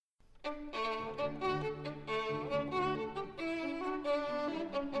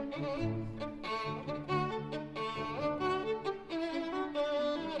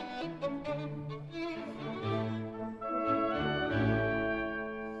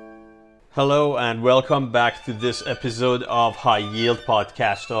Hello and welcome back to this episode of High Yield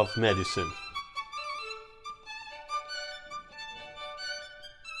Podcast of Medicine.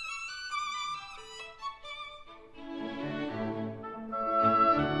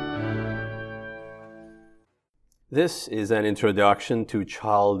 This is an introduction to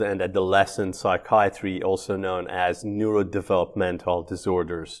child and adolescent psychiatry, also known as neurodevelopmental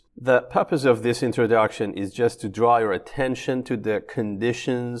disorders. The purpose of this introduction is just to draw your attention to the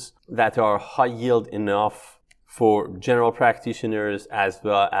conditions that are high yield enough for general practitioners as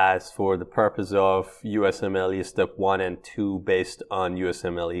well as for the purpose of USMLE Step 1 and 2 based on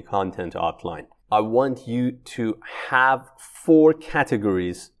USMLE content outline. I want you to have 4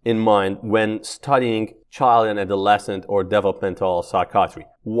 categories in mind when studying child and adolescent or developmental psychiatry.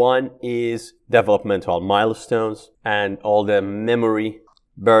 One is developmental milestones and all the memory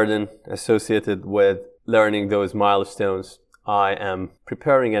burden associated with learning those milestones. I am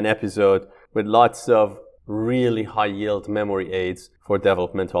preparing an episode with lots of really high yield memory aids for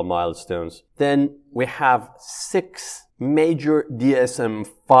developmental milestones. Then we have 6 major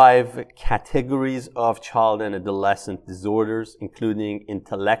DSM-V categories of child and adolescent disorders, including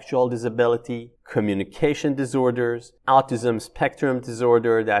intellectual disability, communication disorders, autism spectrum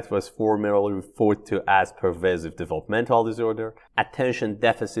disorder that was formerly referred to as pervasive developmental disorder, attention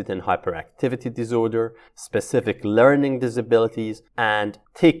deficit and hyperactivity disorder, specific learning disabilities, and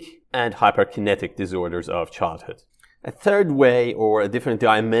tic and hyperkinetic disorders of childhood. A third way or a different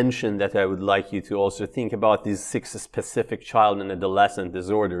dimension that I would like you to also think about these 6 specific child and adolescent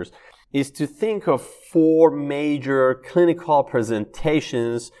disorders is to think of 4 major clinical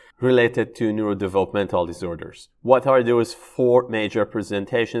presentations related to neurodevelopmental disorders. What are those 4 major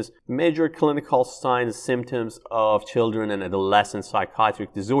presentations? Major clinical signs, symptoms of children and adolescent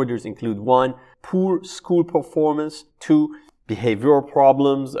psychiatric disorders include 1. Poor school performance, 2. Behavioral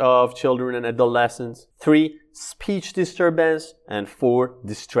problems of children and adolescents, 3. Speech disturbance, and 4.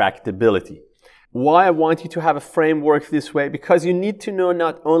 Distractibility. Why I want you to have a framework this way? Because you need to know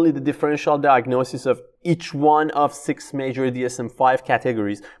not only the differential diagnosis of each one of 6 major DSM-V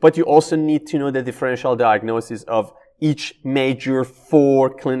categories, but you also need to know the differential diagnosis of each major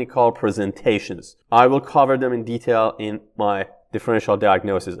 4 clinical presentations. I will cover them in detail in my differential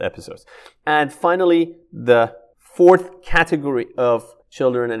diagnosis episodes. And finally, the 4th category of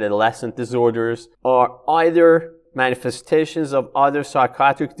children and adolescent disorders are either manifestations of other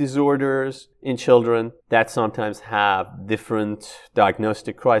psychiatric disorders in children that sometimes have different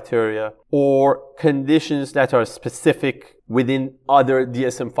diagnostic criteria, or conditions that are specific within other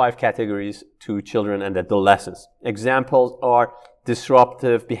DSM-V categories to children and adolescents. Examples are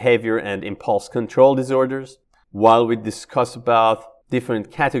disruptive behavior and impulse control disorders. While we discuss about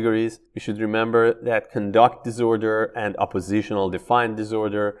different categories, we should remember that conduct disorder and oppositional defiant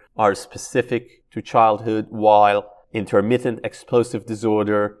disorder are specific to childhood, while intermittent explosive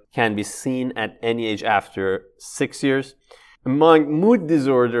disorder can be seen at any age after 6 years. Among mood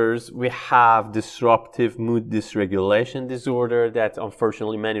disorders, we have disruptive mood dysregulation disorder that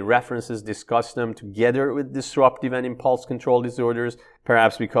unfortunately many references discuss them together with disruptive and impulse control disorders,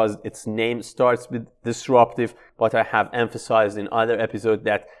 perhaps because its name starts with disruptive, but I have emphasized in other episodes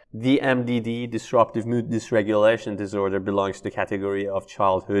that DMDD, disruptive mood dysregulation disorder, belongs to the category of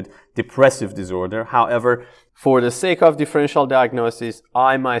childhood depressive disorder. However, for the sake of differential diagnosis,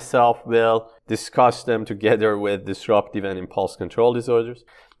 I myself will discuss them together with disruptive and impulse control disorders.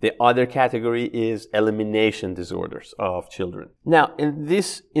 The other category is elimination disorders of children. Now, in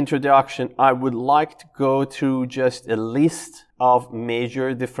this introduction, I would like to go through just a list of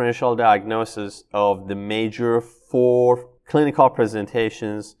major differential diagnoses of the major 4 clinical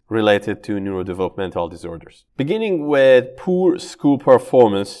presentations related to neurodevelopmental disorders. Beginning with poor school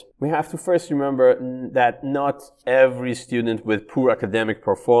performance, we have to first remember that not every student with poor academic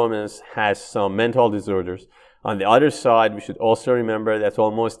performance has some mental disorders. On the other side, we should also remember that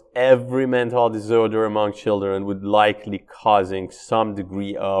almost every mental disorder among children would likely causing some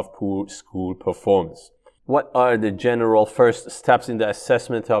degree of poor school performance. What are the general first steps in the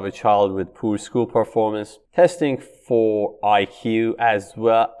assessment of a child with poor school performance? Testing for IQ as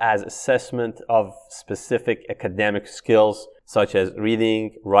well as assessment of specific academic skills such as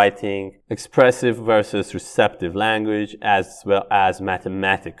reading, writing, expressive versus receptive language, as well as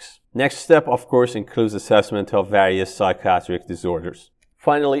mathematics. Next step, of course, includes assessment of various psychiatric disorders.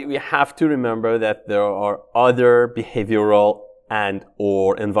 Finally, we have to remember that there are other behavioral and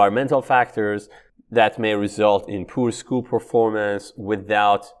or environmental factors that may result in poor school performance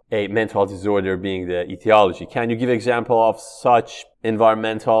without a mental disorder being the etiology. Can you give an example of such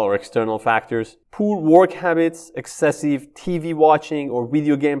environmental or external factors? Poor work habits, excessive TV watching or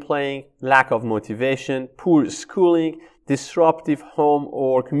video game playing, lack of motivation, poor schooling, disruptive home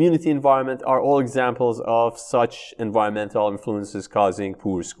or community environment are all examples of such environmental influences causing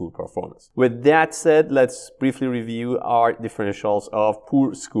poor school performance. With that said, let's briefly review our differentials of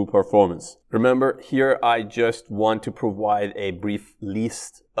poor school performance. Remember, here I just want to provide a brief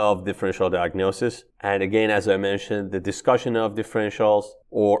list of differential diagnosis. And again, as I mentioned, the discussion of differentials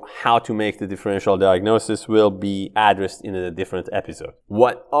or how to make the differential diagnosis will be addressed in a different episode.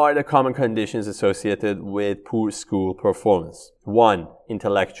 What are the common conditions associated with poor school performance? 1.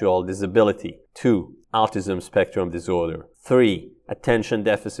 Intellectual disability. 2. Autism spectrum disorder. 3. Attention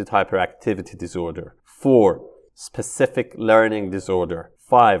deficit hyperactivity disorder. 4. Specific learning disorder.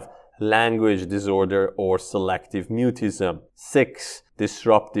 5. Language disorder or selective mutism. 6.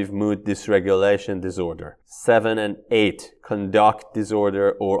 Disruptive mood dysregulation disorder. 7 and 8. Conduct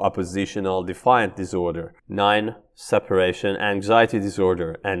disorder or oppositional defiant disorder. 9. Separation anxiety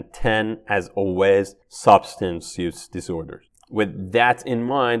disorder. And 10, as always, substance use disorders. With that in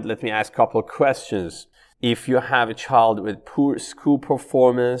mind, let me ask a couple of questions. If you have a child with poor school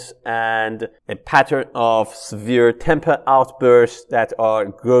performance and a pattern of severe temper outbursts that are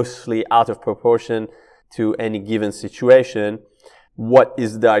grossly out of proportion to any given situation, what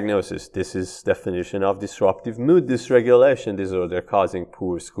is the diagnosis? This is definition of disruptive mood dysregulation disorder causing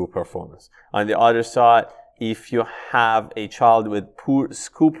poor school performance. On the other side, if you have a child with poor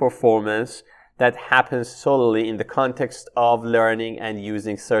school performance that happens solely in the context of learning and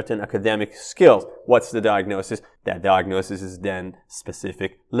using certain academic skills, what's the diagnosis? That diagnosis is then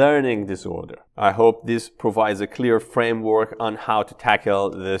specific learning disorder. I hope this provides a clear framework on how to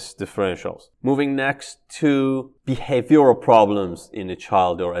tackle these differentials. Moving next to behavioral problems in a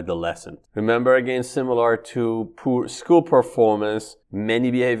child or adolescent. Remember, again, similar to poor school performance,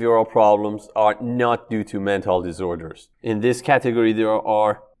 many behavioral problems are not due to mental disorders. In this category, there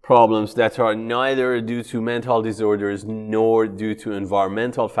are problems that are neither due to mental disorders nor due to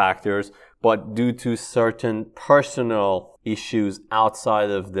environmental factors, but due to certain personal issues outside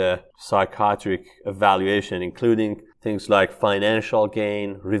of the psychiatric evaluation, including things like financial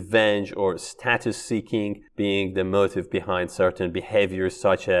gain, revenge, or status seeking being the motive behind certain behaviors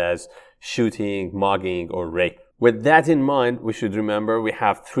such as shooting, mugging, or rape. With that in mind, we should remember we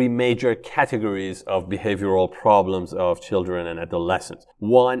have three major categories of behavioral problems of children and adolescents.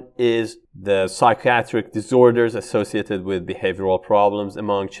 One is the psychiatric disorders associated with behavioral problems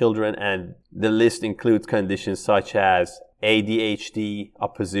among children, and the list includes conditions such as ADHD,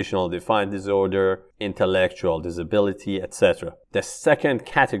 oppositional defiant disorder, intellectual disability, etc. The second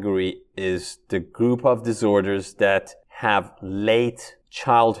category is the group of disorders that have late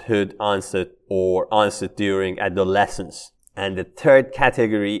childhood onset or onset during adolescence. And the third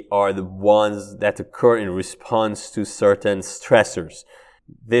category are the ones that occur in response to certain stressors.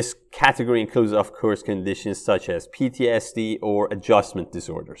 This category includes, of course, conditions such as PTSD or adjustment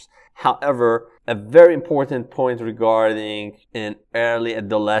disorders. However, a very important point regarding in early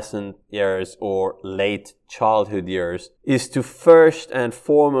adolescent years or late childhood years is to first and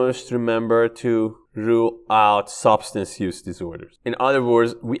foremost remember to rule out substance use disorders. In other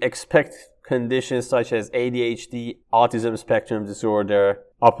words, we expect conditions such as ADHD, autism spectrum disorder,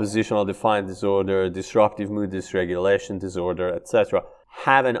 oppositional defiant disorder, disruptive mood dysregulation disorder, etc.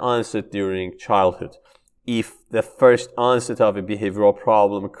 have an onset during childhood. If the first onset of a behavioral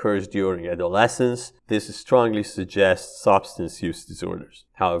problem occurs during adolescence, this strongly suggests substance use disorders.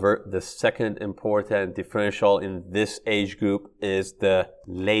 However, the second important differential in this age group is the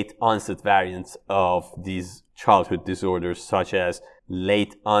late onset variants of these childhood disorders, such as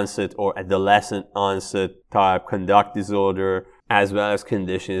late onset or adolescent onset type conduct disorder, as well as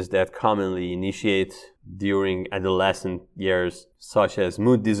conditions that commonly initiate during adolescent years, such as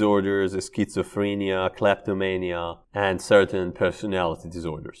mood disorders, schizophrenia, kleptomania, and certain personality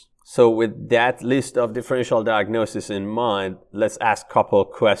disorders. So with that list of differential diagnosis in mind, let's ask a couple of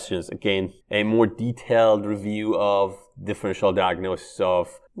questions. Again, a more detailed review of differential diagnosis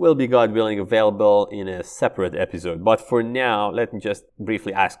will be, God willing, available in a separate episode. But for now, let me just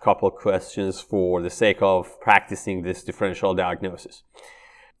briefly ask a couple of questions for the sake of practicing this differential diagnosis.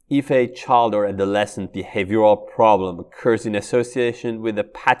 If a child or adolescent behavioral problem occurs in association with a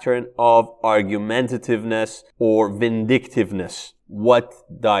pattern of argumentativeness or vindictiveness, what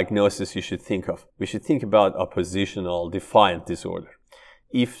diagnosis you should think of? We should think about oppositional defiant disorder.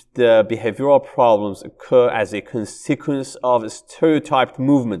 if the behavioral problems occur as a consequence of stereotyped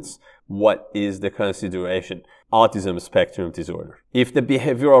movements, what is the consideration? Autism spectrum disorder. If the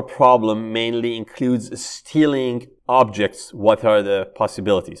behavioral problem mainly includes stealing objects, what are the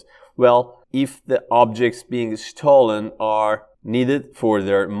possibilities? Well, if the objects being stolen are needed for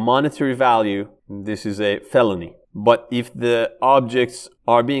their monetary value, this is a felony. But if the objects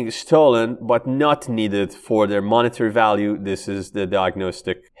are being stolen but not needed for their monetary value, this is the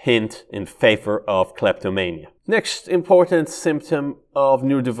diagnostic hint in favor of kleptomania. Next important symptom of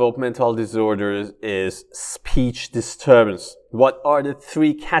neurodevelopmental disorders is speech disturbance. What are the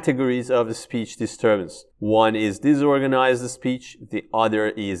three categories of speech disturbance? One is disorganized speech, the other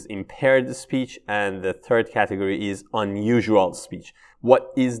is impaired speech, and the third category is unusual speech.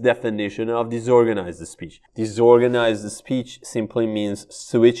 What is definition of disorganized speech? Disorganized speech simply means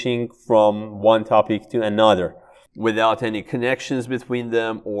switching from one topic to another without any connections between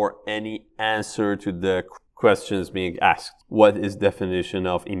them or any answer to the questions being asked. What is definition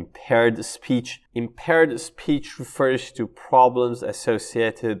of impaired speech? Impaired speech refers to problems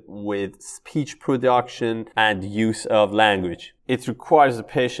associated with speech production and use of language. It requires the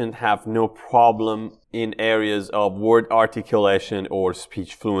patient have no problem in areas of word articulation or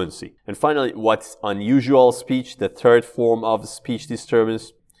speech fluency. And finally, what's unusual speech? The third form of speech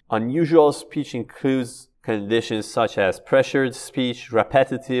disturbance. Unusual speech includes conditions such as pressured speech,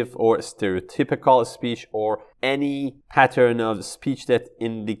 repetitive or stereotypical speech, or any pattern of speech that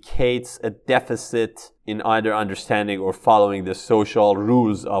indicates a deficit in either understanding or following the social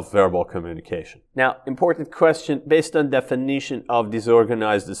rules of verbal communication. Now, important question, based on definition of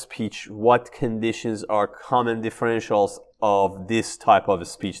disorganized speech, what conditions are common differentials of this type of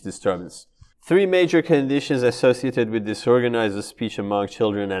speech disturbance? Three major conditions associated with disorganized speech among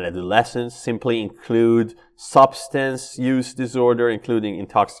children and adolescents simply include substance use disorder, including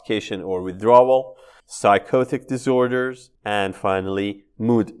intoxication or withdrawal, psychotic disorders, and finally,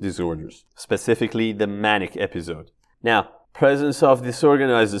 mood disorders, specifically the manic episode. Now, presence of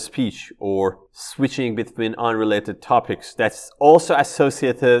disorganized speech or switching between unrelated topics that's also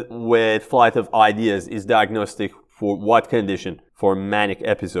associated with flight of ideas is diagnostic for what condition? For manic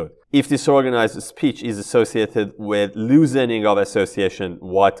episode. If disorganized speech is associated with loosening of association,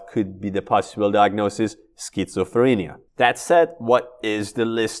 what could be the possible diagnosis? Schizophrenia. That said, what is the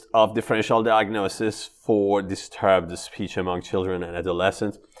list of differential diagnosis for disturbed speech among children and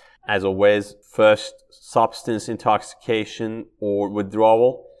adolescents? As always, first, substance intoxication or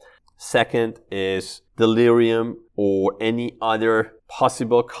withdrawal. Second is delirium or any other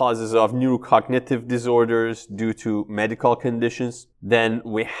possible causes of neurocognitive disorders due to medical conditions. Then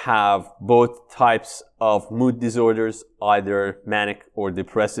we have both types of mood disorders, either manic or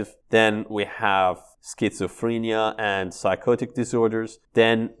depressive. Then we have schizophrenia and psychotic disorders.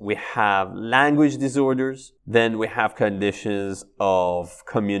 Then we have language disorders. Then we have conditions of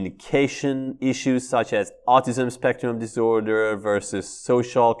communication issues such as autism spectrum disorder versus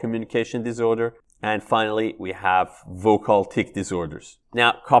social communication disorder. And finally, we have vocal tic disorders.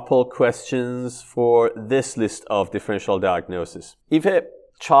 Now, couple questions for this list of differential diagnosis. If a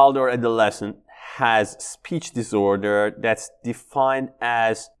child or adolescent has speech disorder that's defined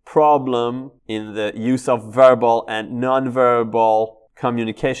as problem in the use of verbal and nonverbal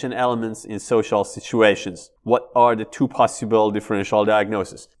communication elements in social situations, what are the two possible differential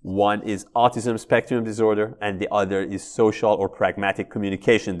diagnoses? One is autism spectrum disorder and the other is social or pragmatic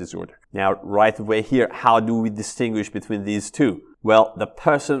communication disorder. Now, right away here, how do we distinguish between these two? Well, the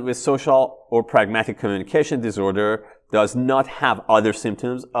person with social or pragmatic communication disorder does not have other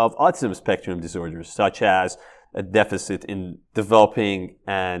symptoms of autism spectrum disorders, such as a deficit in developing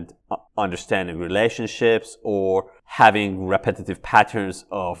and understanding relationships or having repetitive patterns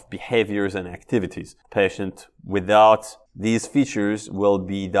of behaviors and activities. Patient without these features will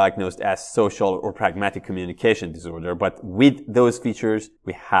be diagnosed as social or pragmatic communication disorder, but with those features,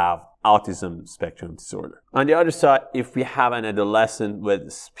 we have autism spectrum disorder. On the other side, if we have an adolescent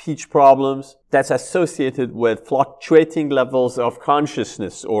with speech problems that's associated with fluctuating levels of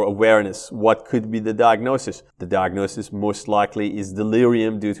consciousness or awareness, what could be the diagnosis? The diagnosis most likely is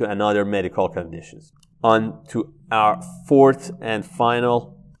delirium due to another medical conditions. On to our fourth and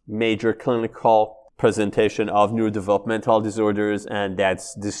final major clinical presentation of neurodevelopmental disorders, and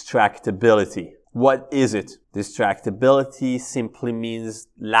that's distractibility. What is it? Distractibility simply means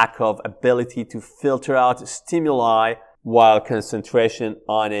lack of ability to filter out stimuli while concentration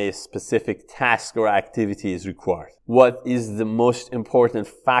on a specific task or activity is required. What is the most important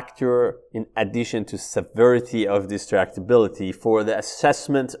factor in addition to severity of distractibility for the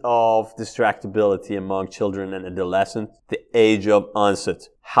assessment of distractibility among children and adolescents? The age of onset.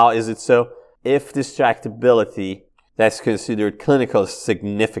 How is it so? If distractibility that's considered clinically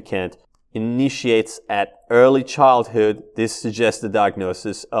significant initiates at early childhood, this suggests the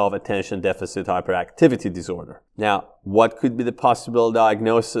diagnosis of attention deficit hyperactivity disorder. Now, what could be the possible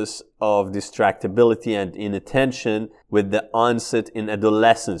diagnosis of distractibility and inattention with the onset in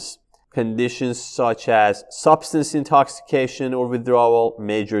adolescence? Conditions such as substance intoxication or withdrawal,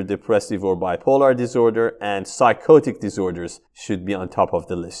 major depressive or bipolar disorder, and psychotic disorders should be on top of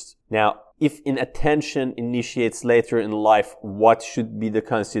the list. Now, if inattention initiates later in life, what should be the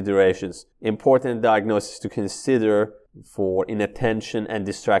considerations? Important diagnosis to consider for inattention and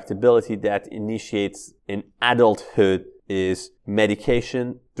distractibility that initiates in adulthood is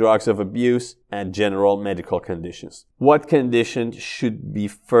medication, drugs of abuse, and general medical conditions. What conditions should be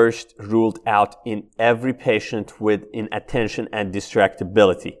first ruled out in every patient with inattention and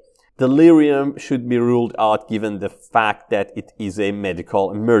distractibility? Delirium should be ruled out given the fact that it is a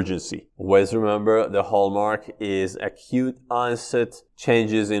medical emergency. Always remember, the hallmark is acute onset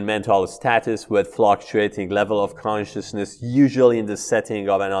changes in mental status with fluctuating level of consciousness, usually in the setting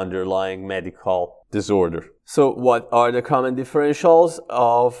of an underlying medical disorder. So what are the common differentials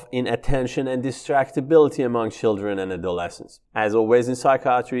of inattention and distractibility among children and adolescents? As always in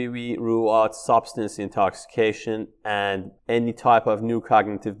psychiatry, we rule out substance intoxication and any type of new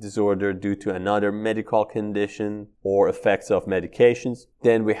cognitive disorder due to another medical condition or effects of medications.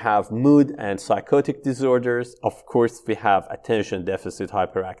 Then we have mood and psychotic disorders. Of course, we have attention deficit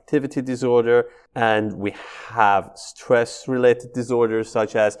hyperactivity disorder, and we have stress-related disorders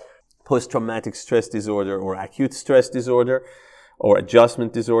such as post-traumatic stress disorder or acute stress disorder or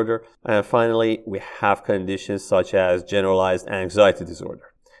adjustment disorder. And finally, we have conditions such as generalized anxiety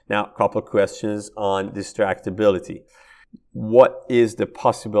disorder. Now, a couple of questions on distractibility. What is the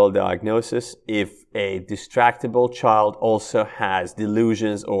possible diagnosis if a distractible child also has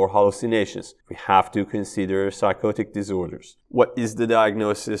delusions or hallucinations? We have to consider psychotic disorders. What is the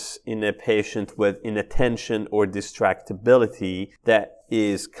diagnosis in a patient with inattention or distractibility that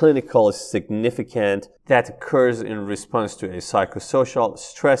is clinically significant that occurs in response to a psychosocial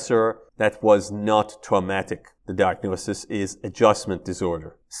stressor that was not traumatic? The diagnosis is adjustment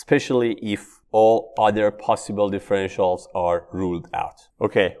disorder, especially if all other possible differentials are ruled out.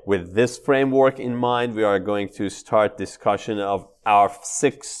 Okay, with this framework in mind, we are going to start discussion of our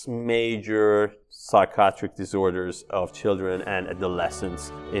 6 major psychiatric disorders of children and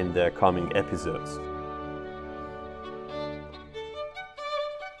adolescents in the coming episodes.